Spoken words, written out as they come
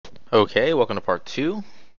Okay, welcome to part 2.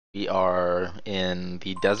 We are in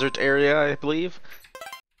the desert area, I believe.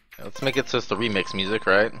 Let's make it just the remix music,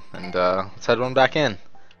 right? And let's head on back in.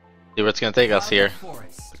 See where it's gonna take us here.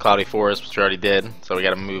 The cloudy forest, which we already did, so we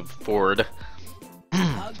gotta move forward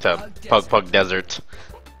to Pug Pug Desert.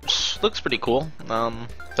 Which looks pretty cool.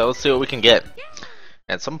 So let's see what we can get.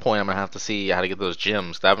 At some point I'm gonna have to see how to get those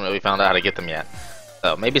gems, 'cause I haven't really found out how to get them yet.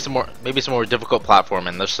 So maybe some more difficult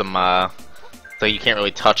platforming. There's some so you can't really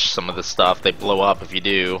touch some of this stuff. They blow up if you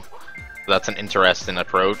do. So that's an interesting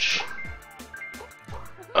approach.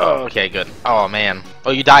 Oh, okay, good. Oh man. Oh,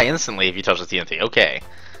 you die instantly if you touch the TNT. Okay.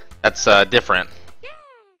 That's different.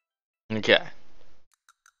 Okay.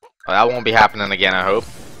 Well, that won't be happening again, I hope.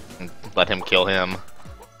 Let him kill him.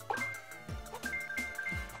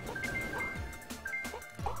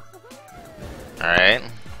 Alright.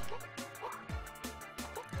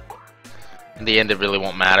 In the end, it really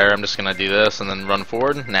won't matter. I'm just gonna do this and then run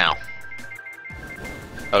forward now.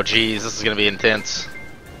 Oh geez, this is gonna be intense.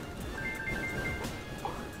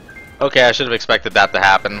 Okay, I should have expected that to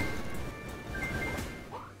happen.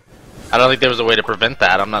 I don't think there was a way to prevent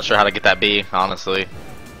that. I'm not sure how to get that B, honestly.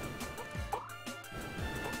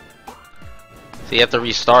 So you have to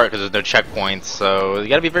restart because there's no checkpoints, so you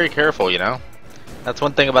gotta be very careful, you know? That's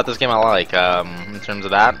one thing about this game I like, in terms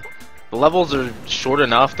of that. The levels are short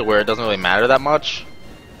enough to where it doesn't really matter that much.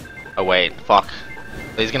 Oh wait, fuck.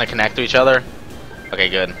 These gonna connect to each other? Okay,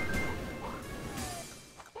 good.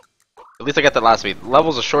 At least I got that last beat. The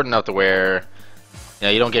levels are short enough to where, you know,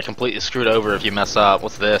 you don't get completely screwed over if you mess up.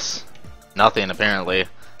 What's this? Nothing, apparently.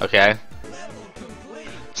 Okay.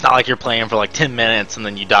 It's not like you're playing for like 10 minutes and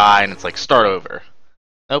then you die and it's like start over.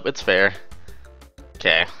 Nope, it's fair.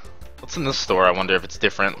 Okay. What's in this store? I wonder if it's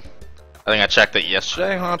different. I think I checked it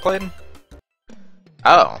yesterday when I played.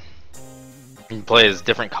 Oh. You can play as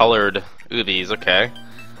different colored Ubies, okay.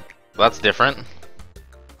 Well, that's different.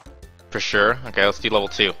 For sure. Okay, let's do level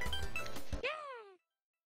 2.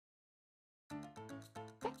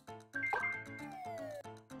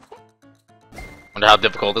 Wonder how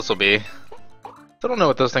difficult this will be. I don't know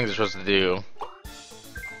what those things are supposed to do.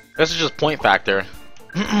 I guess it's just point factor.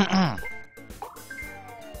 Oh,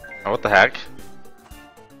 what the heck?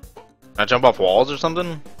 Can I jump off walls or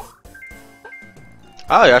something?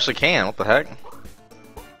 Oh, you actually can. What the heck?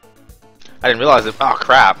 I didn't realize it. Oh,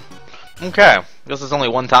 crap. Okay. I guess there's only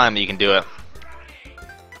one time that you can do it.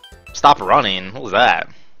 Stop running. What was that?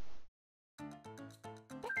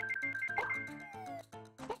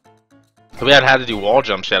 So we haven't had to do wall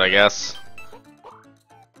jumps yet, I guess.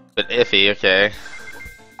 Bit iffy. Okay.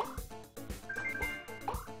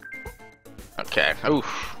 Okay.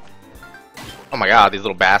 Oof. Oh my god, these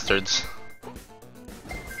little bastards.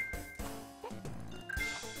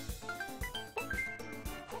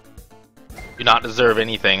 Do not deserve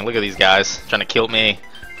anything. Look at these guys trying to kill me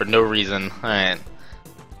for no reason. Alright.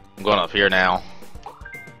 I'm going up here now.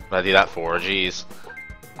 What did I do that for? Jeez.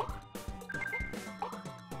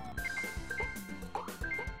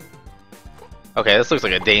 Okay, this looks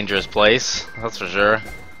like a dangerous place. That's for sure.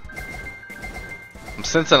 I'm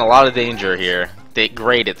sensing a lot of danger here.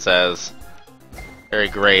 Great, it says. Very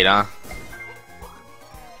great, huh?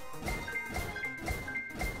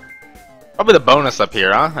 Probably the bonus up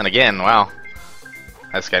here, huh? And again, wow.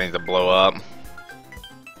 This guy needs to blow up.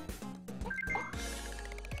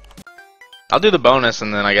 I'll do the bonus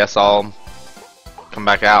and then I guess I'll come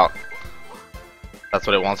back out. That's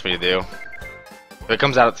what it wants me to do. If it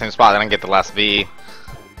comes out at the same spot, then I can get the last V.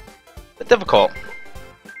 It's difficult.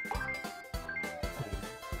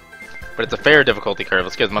 But it's a fair difficulty curve.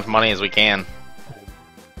 Let's get as much money as we can.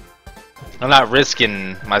 I'm not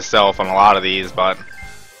risking myself on a lot of these, but...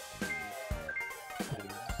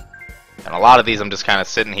 And a lot of these I'm just kind of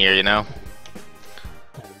sitting here, you know?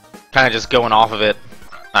 Kind of just going off of it.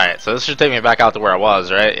 Alright, so this should take me back out to where I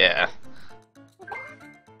was, right? Yeah.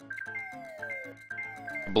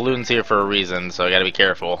 The balloon's here for a reason, so I gotta be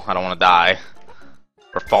careful. I don't want to die.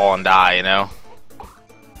 Or fall and die, you know?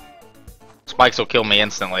 Spikes will kill me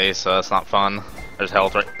instantly, so that's not fun. There's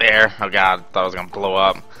health right there. Oh god, thought I was gonna blow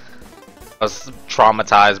up. I was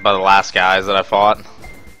traumatized by the last guys that I fought.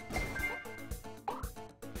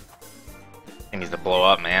 He needs to blow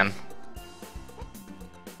up, man.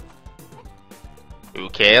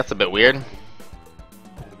 Okay, that's a bit weird.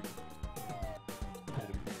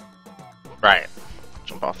 Right.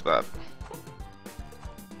 Jump off that.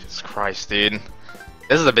 Jesus Christ, dude.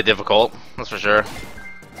 This is a bit difficult, that's for sure.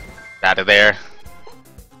 Out of there.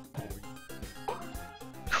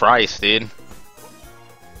 Christ, dude.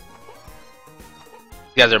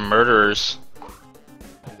 These guys are murderers.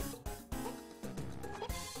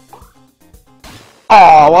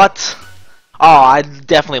 Oh, what? Oh, I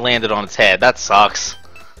definitely landed on its head. That sucks.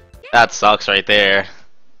 That sucks right there.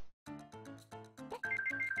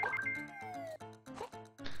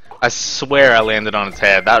 I swear I landed on its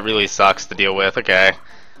head. That really sucks to deal with. Okay.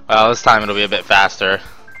 Well, this time it'll be a bit faster.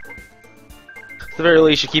 At the very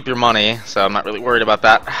least, you keep your money, so I'm not really worried about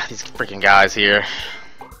that. These freaking guys here.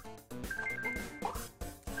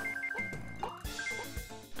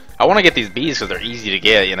 I want to get these bees because they're easy to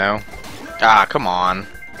get, you know? Ah, come on.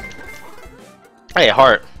 Hey,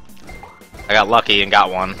 heart. I got lucky and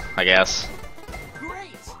got one, I guess.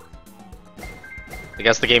 I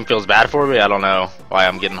guess the game feels bad for me. I don't know why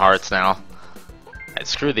I'm getting hearts now. Right,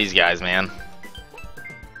 screw these guys, man.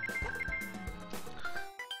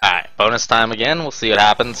 Alright, bonus time again. We'll see what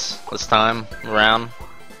happens this time around.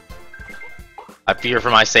 I fear for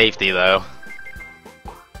my safety, though.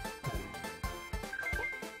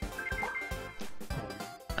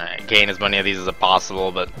 Alright, gain as many of these as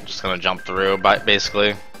possible, but I'm just gonna jump through,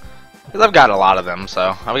 basically. Because I've got a lot of them,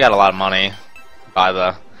 so I've got a lot of money by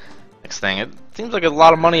the next thing. It seems like a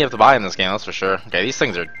lot of money you have to buy in this game, that's for sure. Okay, these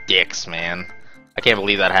things are dicks, man. I can't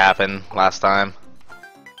believe that happened last time.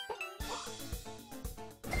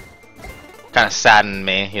 Kind of saddened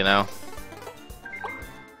me, you know?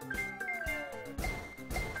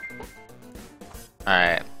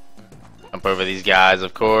 Alright. Jump over these guys,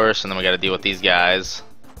 of course, and then we gotta deal with these guys.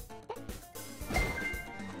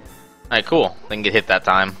 Alright, cool. Didn't get hit that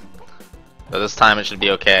time. So this time it should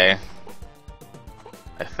be okay.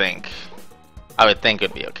 I think. I would think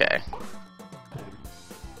it'd be okay.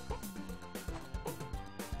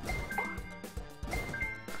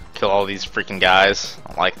 Kill all these freaking guys. I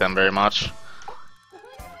don't like them very much.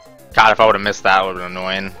 God, if I would have missed that, it would have been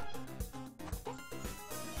annoying.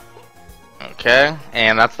 Okay,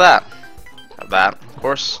 and that's that. Have that, of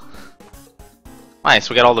course. Nice,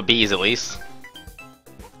 we got all the bees at least.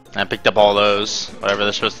 I picked up all those, whatever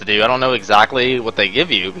they're supposed to do. I don't know exactly what they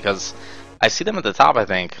give you because I see them at the top, I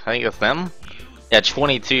think. I think it's them. Yeah,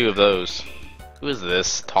 22 of those. Who is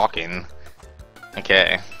this talking?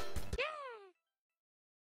 Okay.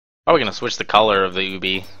 Probably gonna switch the color of the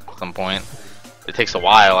Ubie at some point. It takes a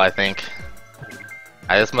while, I think.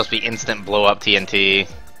 This must be instant blow up TNT.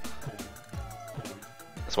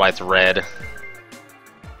 That's why it's red.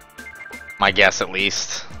 My guess, at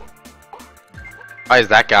least. Why does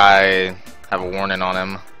that guy have a warning on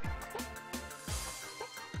him?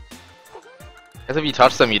 I guess if you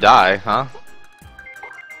touch them, you die, huh?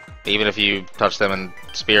 Even if you touch them in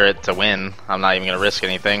spirit to win, I'm not even gonna risk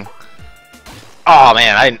anything. Oh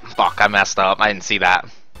man, fuck, I messed up. I didn't see that.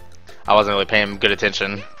 I wasn't really paying good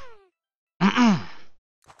attention.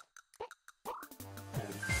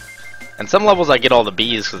 And some levels I get all the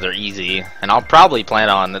bees because they're easy, and I'll probably plan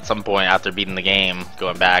on at some point after beating the game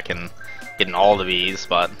going back and getting all the bees,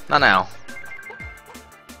 but not now.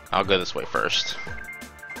 I'll go this way first.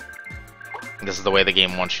 This is the way the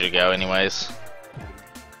game wants you to go anyways.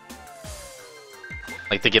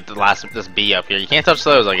 Like to get this bee up here. You can't touch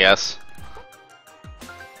those, I guess.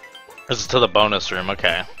 This is to the bonus room,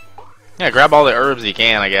 okay. Yeah, grab all the herbs you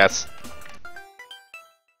can, I guess.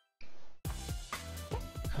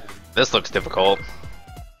 This looks difficult.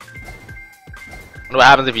 What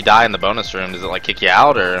happens if you die in the bonus room? Does it like kick you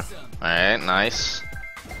out or? Alright, nice.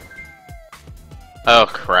 Oh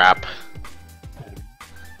crap.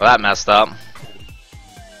 Well, that messed up.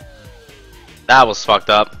 That was fucked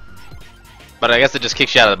up. But I guess it just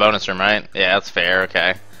kicks you out of the bonus room, right? Yeah, that's fair,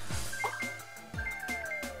 okay.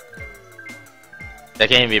 I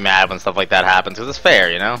can't even be mad when stuff like that happens, because it's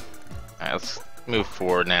fair, you know? Alright, let's move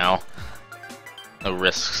forward now. No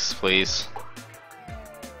risks, please.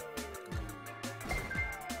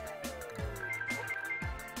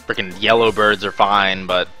 Freaking yellow birds are fine,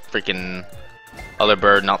 but freaking other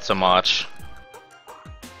bird not so much.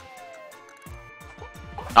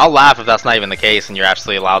 I'll laugh if that's not even the case and you're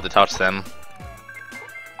actually allowed to touch them.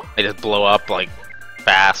 They just blow up like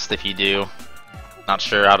fast if you do. Not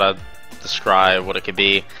sure how to describe what it could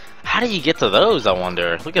be. How do you get to those, I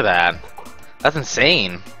wonder? Look at that. That's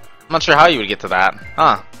insane. I'm not sure how you would get to that.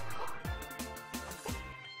 Huh.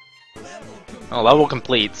 Oh, level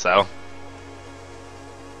complete, so.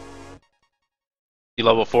 You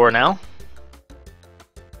level 4 now?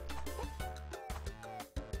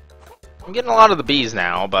 I'm getting a lot of the bees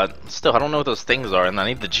now, but still, I don't know what those things are, and I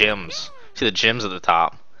need the gems. See the gems at the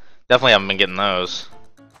top. Definitely haven't been getting those.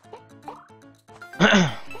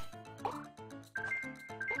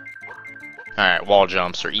 Alright, wall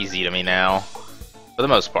jumps are easy to me now. For the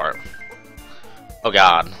most part. Oh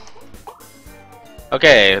god.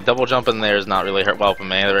 Okay, double jump in there is not really helping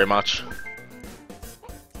me very much.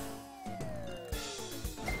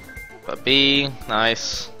 A B,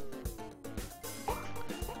 nice.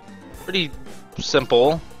 Pretty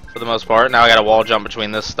simple for the most part. Now I gotta wall jump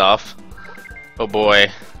between this stuff. Oh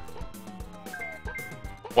boy.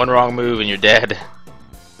 One wrong move and you're dead.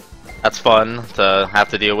 That's fun to have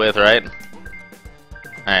to deal with, right?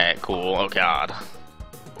 Alright, cool. Oh god.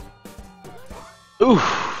 Ooh,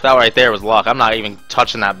 that right there was luck. I'm not even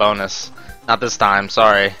touching that bonus. Not this time,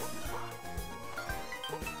 sorry.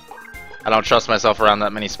 I don't trust myself around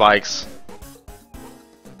that many spikes.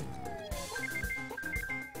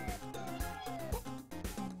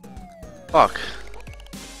 Fuck.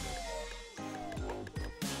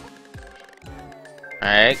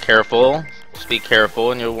 Alright, careful. Just be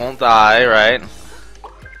careful and you won't die, right?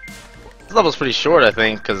 This level's pretty short, I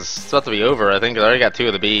think, because it's about to be over. I think I already got 2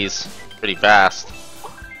 of the Bs pretty fast.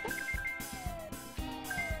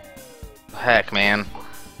 Heck, man.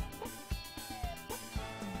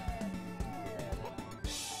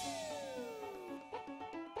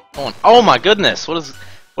 Oh my goodness! What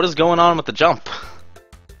is going on with the jump?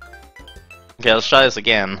 Okay, let's try this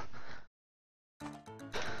again.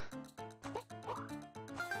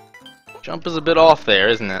 Jump is a bit off there,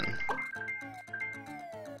 isn't it?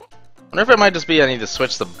 Wonder if it might just be I need to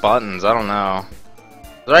switch the buttons. I don't know.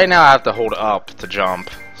 Right now I have to hold up to jump,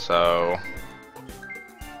 so.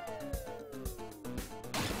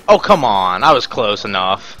 Oh come on! I was close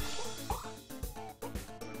enough.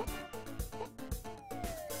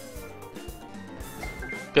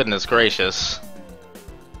 Goodness gracious.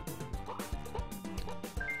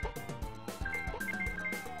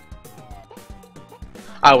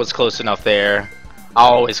 I was close enough there.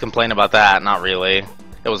 I'll always complain about that, not really.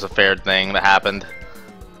 It was a fair thing that happened.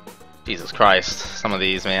 Jesus Christ, some of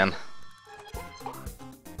these, man.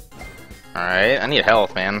 Alright, I need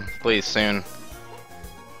health, man. Please, soon.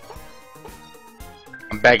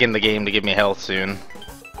 I'm begging the game to give me health soon.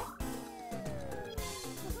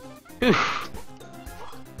 Whew.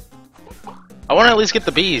 I want to at least get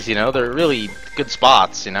the Bs, you know? They're really good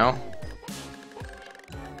spots, you know?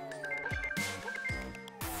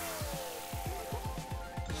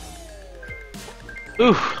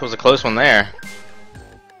 Ooh, it was a close one there.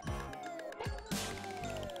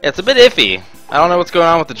 Yeah, it's a bit iffy. I don't know what's going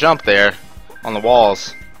on with the jump there on the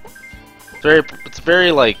walls. It's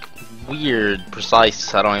very like weird,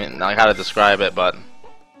 precise. I don't even know how to describe it, but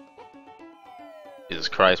Jesus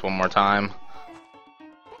Christ, one more time.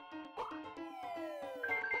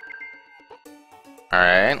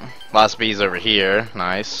 Alright, last B's over here.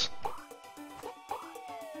 Nice.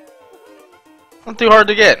 Not too hard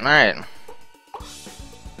to get. Alright.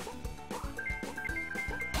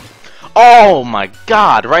 Oh my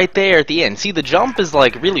god, right there at the end. See, the jump is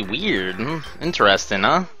like really weird. Interesting,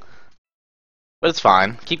 huh? But it's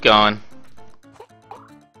fine. Keep going.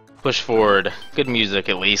 Push forward. Good music,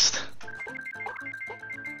 at least.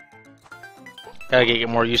 Gotta get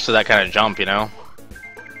more used to that kind of jump, you know?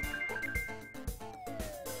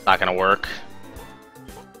 Not gonna work.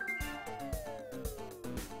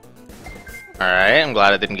 Alright, I'm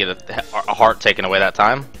glad I didn't get a heart taken away that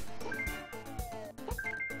time.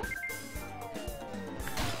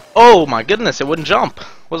 Oh my goodness, it wouldn't jump.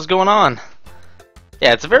 What is going on?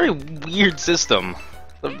 Yeah, it's a very weird system.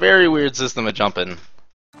 It's a very weird system of jumping.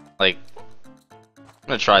 Like, I'm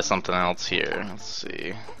gonna try something else here. Let's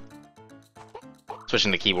see.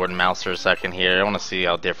 Switching to keyboard and mouse for a second here. I want to see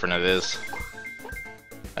how different it is.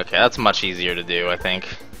 Okay, that's much easier to do, I think.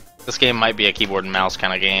 This game might be a keyboard and mouse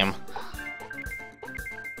kind of game.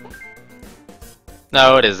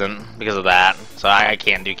 No, it isn't, because of that. So I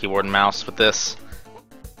can't do keyboard and mouse with this.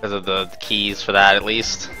 Because of the keys for that, at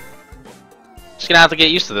least. Just gonna have to get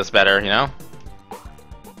used to this better, you know?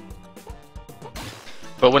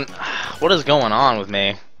 But what is going on with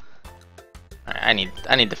me? I need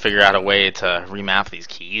to figure out a way to remap these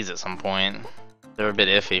keys at some point. They're a bit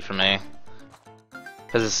iffy for me.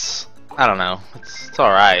 Cause I don't know, it's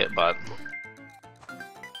alright, but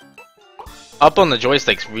up on the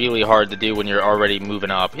joystick's really hard to do when you're already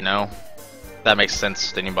moving up, you know? If that makes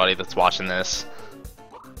sense to anybody that's watching this.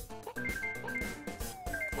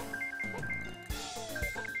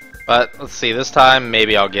 But let's see, this time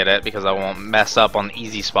maybe I'll get it because I won't mess up on the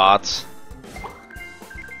easy spots.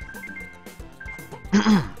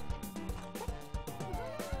 That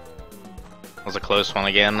was a close one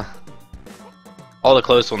again. All the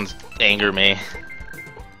close ones anger me.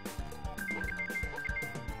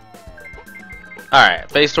 Alright,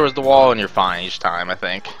 face towards the wall and you're fine each time, I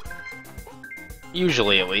think.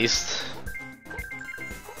 Usually, at least.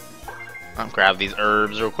 I'll grab these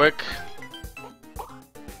herbs real quick.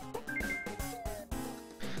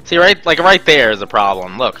 See, right there is a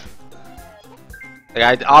problem. Look.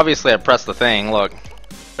 Like, obviously I pressed the thing, look.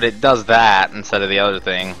 But it does that instead of the other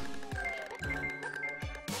thing.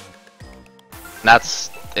 That's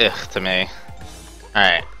to me.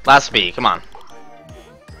 Alright, last B, come on.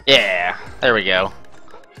 Yeah, there we go.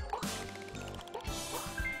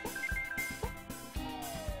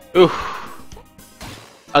 Oof.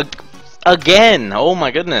 Again! Oh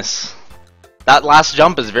my goodness. That last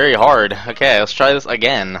jump is very hard. Okay, let's try this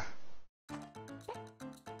again.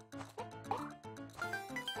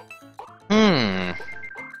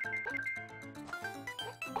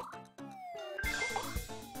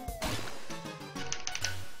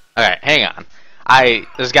 Okay, hang on.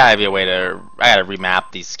 There's gotta be a way to... I gotta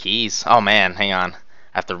remap these keys. Oh man, hang on. I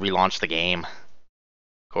have to relaunch the game.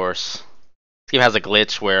 Of course. This game has a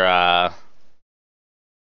glitch where,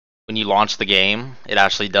 when you launch the game, it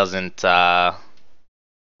actually doesn't,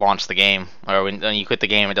 launch the game. Or when you quit the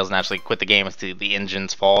game, it doesn't actually quit the game. It's the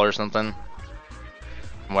engine's fault or something.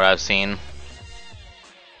 From what I've seen.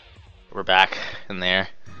 We're back in there.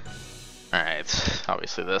 Alright,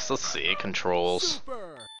 obviously this. Let's see, controls.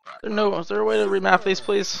 Is there a way to remap these,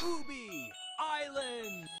 please? Super Ubie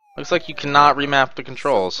Island. Looks like you cannot remap the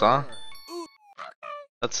controls, huh?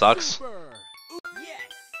 That sucks.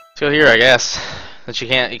 Let's go here, I guess. Since you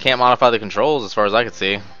can't modify the controls as far as I can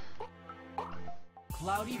see.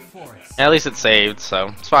 Cloudy Forest. Yeah, at least it's saved, so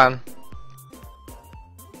it's fine.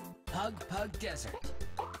 Pug Pug Desert.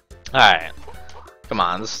 Alright. Come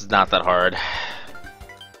on, this is not that hard.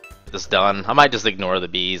 This done. I might just ignore the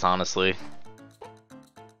bees, honestly.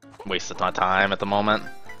 Wasted my time at the moment.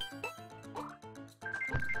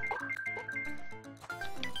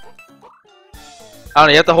 I don't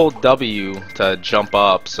know, you have to hold W to jump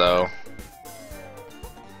up, so...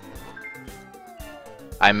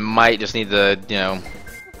 I might just need to, you know,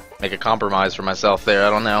 make a compromise for myself there,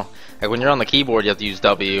 I don't know. Like, when you're on the keyboard, you have to use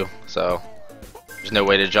W, so... There's no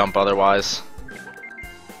way to jump otherwise.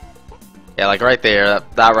 Yeah, like right there,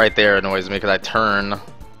 that right there annoys me because I turn.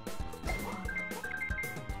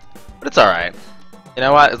 But it's alright. You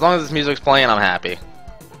know what? As long as this music's playing, I'm happy.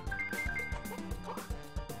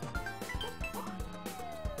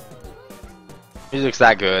 Music's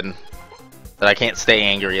that good that I can't stay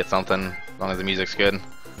angry at something as long as the music's good.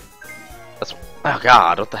 That's... Oh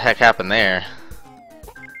god, what the heck happened there?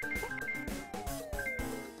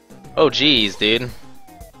 Oh geez, dude.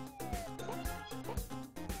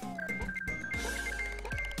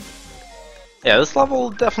 Yeah, this level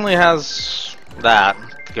definitely has that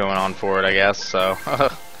going on for it, I guess, so...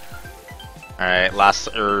 Alright, last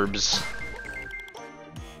herbs.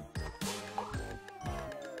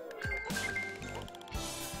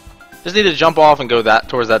 Just need to jump off and go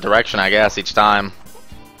towards that direction, I guess, each time.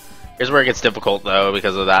 Here's where it gets difficult, though,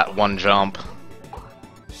 because of that one jump.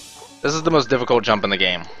 This is the most difficult jump in the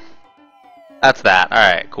game. That's that.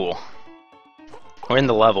 Alright, cool. We're in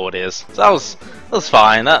the level, it is. So that was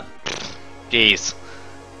fine. Jeez.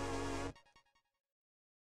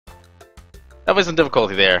 Definitely some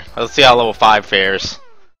difficulty there. Let's see how level 5 fares.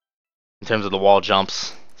 In terms of the wall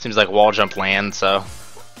jumps. Seems like wall jump land, so...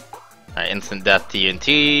 Alright, instant death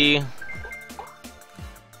TNT.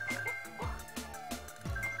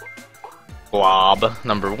 Blob,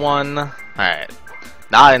 number 1. Alright.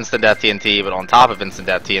 Not instant death TNT, but on top of instant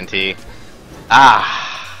death TNT.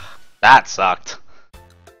 Ah! That sucked.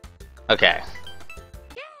 Okay.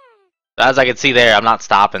 As I can see there, I'm not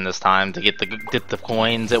stopping this time to get the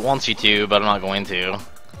coins. It wants you to, but I'm not going to.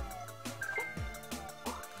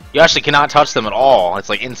 You actually cannot touch them at all. It's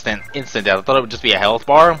like instant death. I thought it would just be a health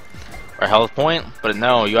bar or a health point, but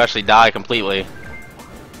no, you actually die completely.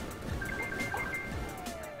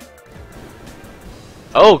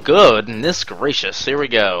 Oh, goodness gracious! Here we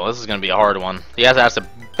go. This is gonna be a hard one. You guys have to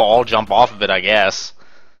ball jump off of it, I guess.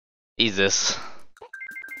 Jesus.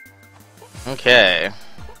 Okay.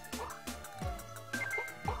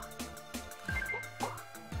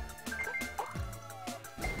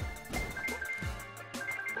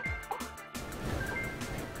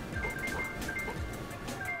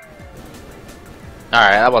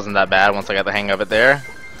 Alright, that wasn't that bad once I got the hang of it there.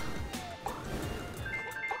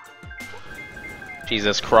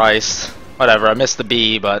 Jesus Christ. Whatever, I missed the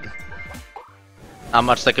B, but... not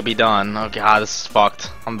much that could be done. Oh god, this is fucked.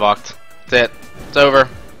 I'm fucked. That's it. It's over.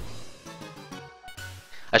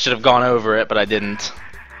 I should have gone over it, but I didn't.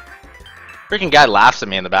 Freaking guy laughs at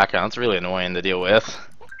me in the background. It's really annoying to deal with.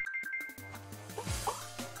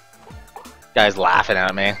 Guy's laughing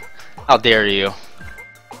at me. How dare you?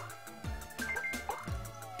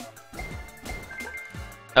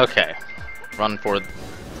 Okay. Run for...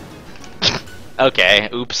 Okay,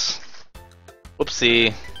 oops.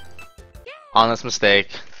 Whoopsie. Honest mistake.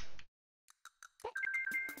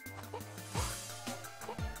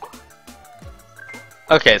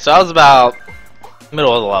 Okay, so I was about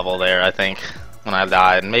middle of the level there, I think, when I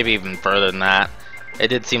died. Maybe even further than that. It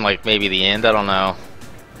did seem like maybe the end, I don't know.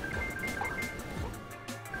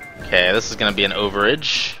 Okay, this is gonna be an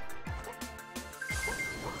overage.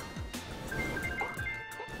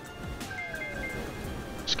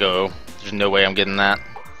 Let's go. There's no way I'm getting that.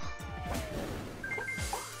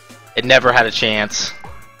 It never had a chance.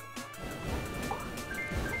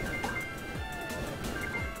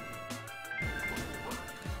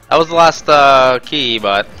 That was the last key,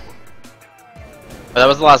 but that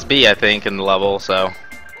was the last B, I think, in the level, so.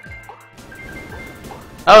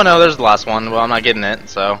 Oh no, there's the last one. Well, I'm not getting it,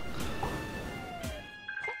 so.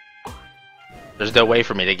 There's no way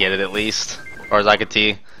for me to get it, at least. As far as I could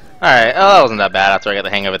see. Alright, oh, that wasn't that bad after I got the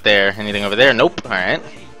hang of it there. Anything over there? Nope. Alright.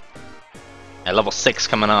 At level 6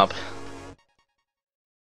 coming up.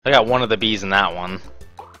 I got one of the B's in that one.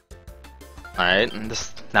 Alright,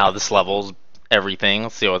 now this level's everything.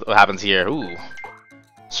 Let's see what happens here. Ooh.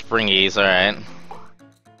 Springies, alright.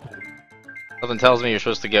 Something tells me you're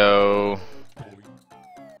supposed to go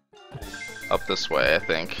up this way, I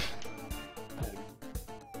think.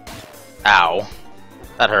 Ow.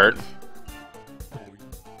 That hurt.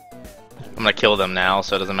 I'm gonna kill them now,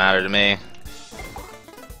 so it doesn't matter to me.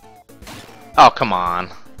 Oh, come on.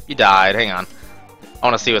 You died. Hang on. I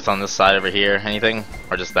want to see what's on this side over here. Anything?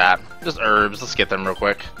 Or just that? Just herbs. Let's get them real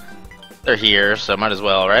quick. They're here, so might as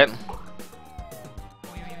well, right?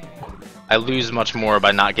 I lose much more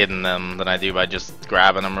by not getting them than I do by just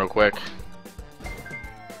grabbing them real quick.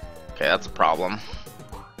 Okay, that's a problem.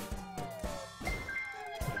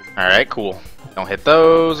 Alright, cool. Don't hit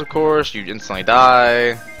those, of course. You instantly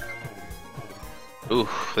die. Ooh,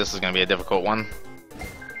 this is gonna be a difficult one.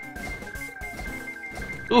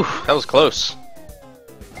 Ooh, that was close.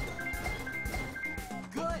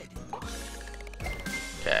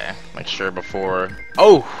 Okay, make sure before...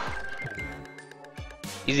 Oh!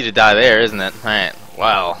 Easy to die there, isn't it? Alright,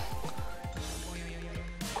 wow.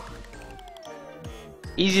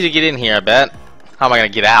 Easy to get in here, I bet. How am I gonna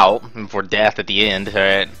get out before death at the end?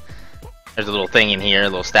 Alright. There's a little thing in here, a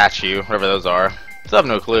little statue, whatever those are. Still have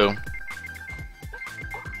no clue.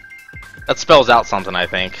 That spells out something, I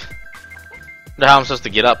think. Wonder how I'm supposed to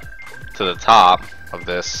get up to the top of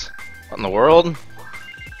this. What in the world?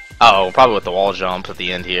 Oh, probably with the wall jump at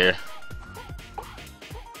the end here.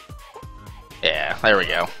 Yeah, there we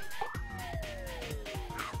go.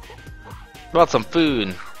 What about some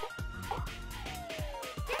food?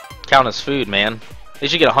 Count as food, man. They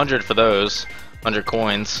should get 100 for those. 100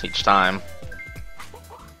 coins each time.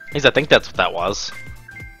 At least I think that's what that was.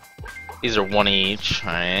 These are 1 each.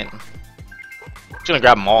 Alright. Just gonna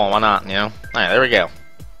grab them all, why not, you know? Alright, there we go.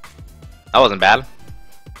 That wasn't bad.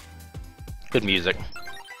 Good music.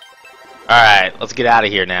 Alright, let's get out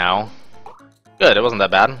of here now. Good, it wasn't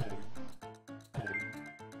that bad.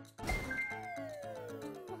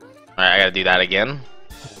 Alright, I gotta do that again.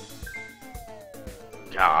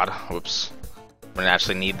 God, whoops. I'm gonna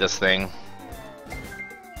actually need this thing.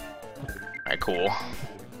 Alright, cool.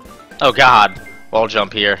 Oh god, wall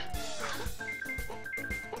jump here.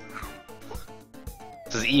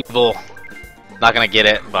 This is evil. Not gonna get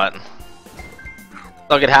it, but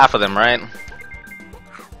I'll get half of them, right?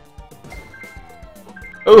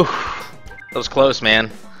 Ooh, that was close,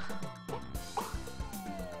 man.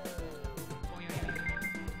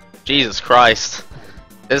 Jesus Christ,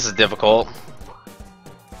 this is difficult.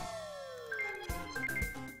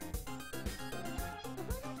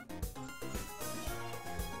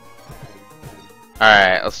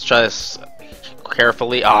 Alright, let's try this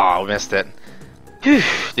carefully. Oh, missed it. Whew,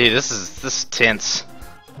 dude, this is tense.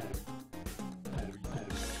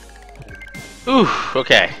 Ooh,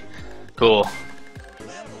 okay. Cool.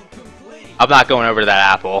 I'm not going over to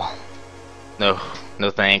that apple. No,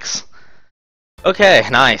 no thanks. Okay,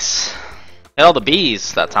 nice. Got all the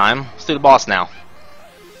B's that time. Let's do the boss now.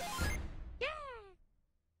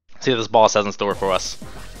 See what this boss has in store for us.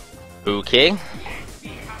 Okay.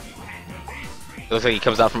 It looks like he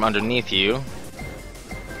comes out from underneath you.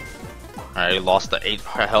 Alright, lost the 8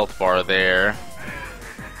 health bar there.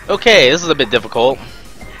 Okay, this is a bit difficult.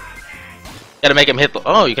 Gotta make him hit the...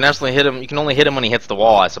 Oh, you can actually hit him. You can only hit him when he hits the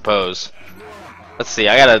wall, I suppose. Let's see.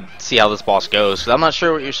 I gotta see how this boss goes, because I'm not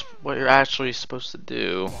sure what you're actually supposed to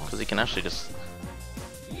do, because he can actually just...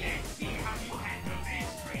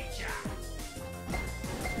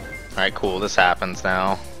 Alright, cool. This happens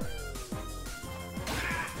now.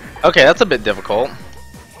 Okay, that's a bit difficult.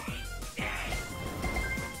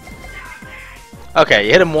 Okay,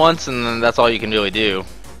 you hit him once, and then that's all you can really do.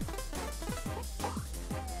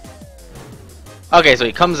 Okay, so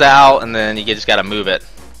he comes out, and then you just gotta move it.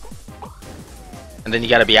 And and then you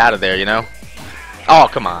gotta be out of there, you know? Oh,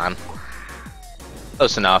 come on.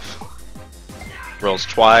 Close enough. Rolls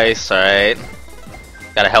twice, alright.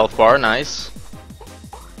 Got a health bar, nice.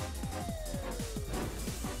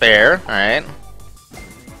 Fair, alright.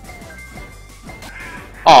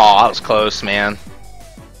 Oh, that was close, man.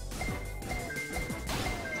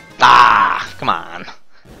 Ah, come on.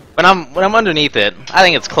 When I'm underneath it, I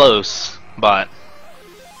think it's close, but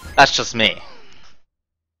that's just me.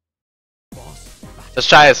 Let's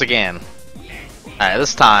try this again. Alright,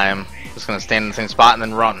 this time, just gonna stand in the same spot and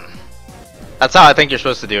then run. That's how I think you're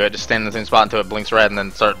supposed to do it. Just stand in the same spot until it blinks red and then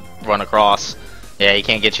start run across. Yeah, he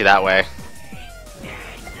can't get you that way.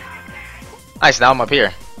 Nice, now I'm up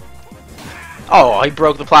here. Oh, he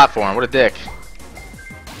broke the platform. What a dick.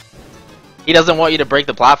 He doesn't want you to break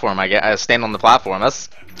the platform, I guess. Stand on the platform. That's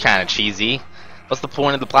kind of cheesy. What's the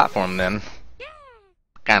point of the platform then?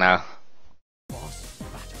 Kinda.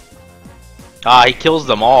 Ah, he kills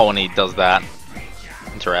them all when he does that.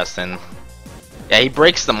 Interesting. Yeah, he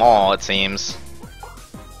breaks them all, it seems.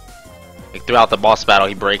 Like, throughout the boss battle,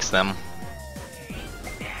 he breaks them.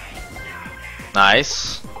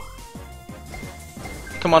 Nice.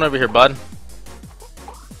 Come on over here, bud.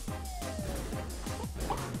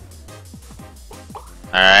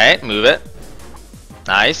 Alright, move it.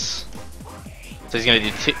 Nice. So he's gonna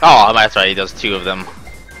do two. Oh, that's right, he does two of them.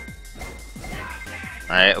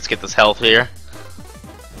 Alright, let's get this health here.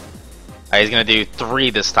 Alright, he's gonna do three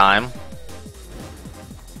this time.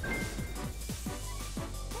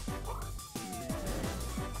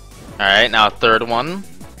 Alright, now a third one.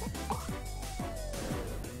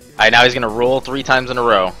 Alright, now he's gonna roll 3 times in a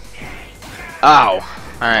row. Ow!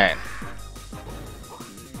 Alright.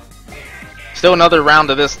 Still another round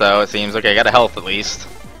of this though, it seems. Okay, got a health at least.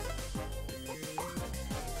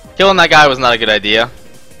 Killing that guy was not a good idea.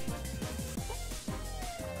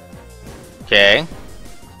 Okay.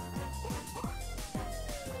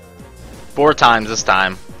 4 times this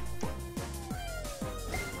time.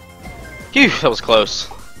 Phew, that was close.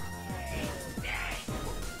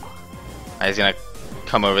 He's gonna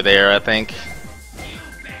come over there, I think.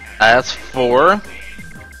 That's 4.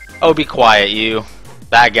 Oh, be quiet, you.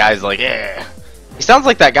 That guy's like, yeah. He sounds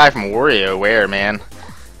like that guy from WarioWare, man.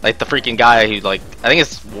 Like the freaking guy who, like, I think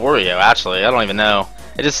it's Wario, actually. I don't even know.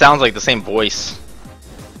 It just sounds like the same voice.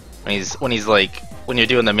 When he's like, when you're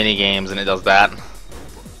doing the mini games and it does that.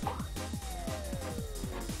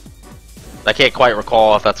 I can't quite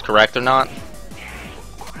recall if that's correct or not.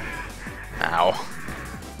 Ow.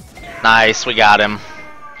 Nice, we got him.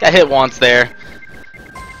 Got hit once there.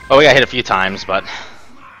 Oh, we got hit a few times, but...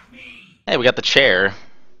 Hey, we got the chair.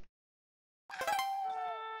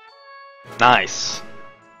 Nice.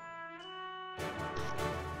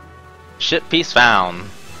 Ship piece found.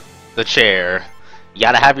 The chair. You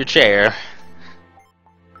gotta have your chair.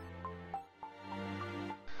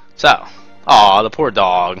 So. Aw, the poor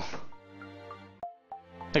dog.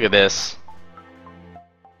 Look at this.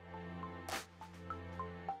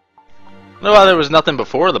 No, there was nothing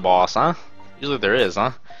before the boss, huh? Usually there is,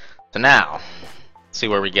 huh? So now, let's see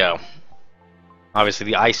where we go. Obviously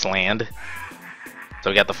the Iceland. So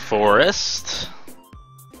we got the forest.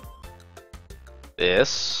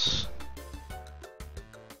 This.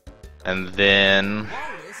 And then...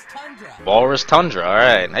 Walrus Tundra,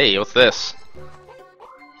 alright. Hey, what's this?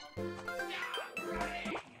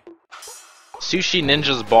 Sushi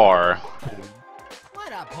Ninja's Bar.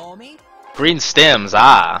 What up, homie? Green stems,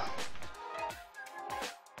 ah.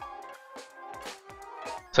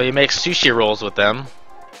 So you make sushi rolls with them.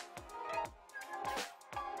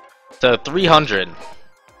 So 300.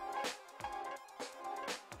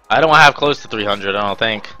 I don't have close to 300, I don't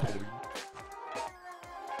think.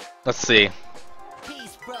 Let's see.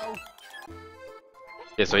 Peace, bro.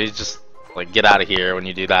 Okay, so you just like get out of here when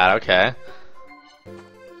you do that. Okay.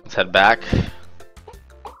 Let's head back.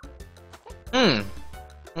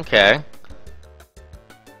 Okay.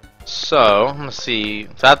 So I'm gonna see.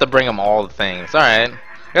 So I have to bring them all the things. All right.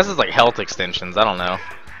 I guess it's like health extensions. I don't know.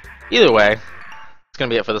 Either way, it's gonna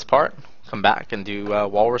be it for this part. Come back and do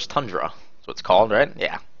Walrus Tundra. That's what it's called, right?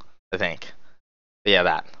 Yeah, I think. But yeah,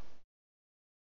 that.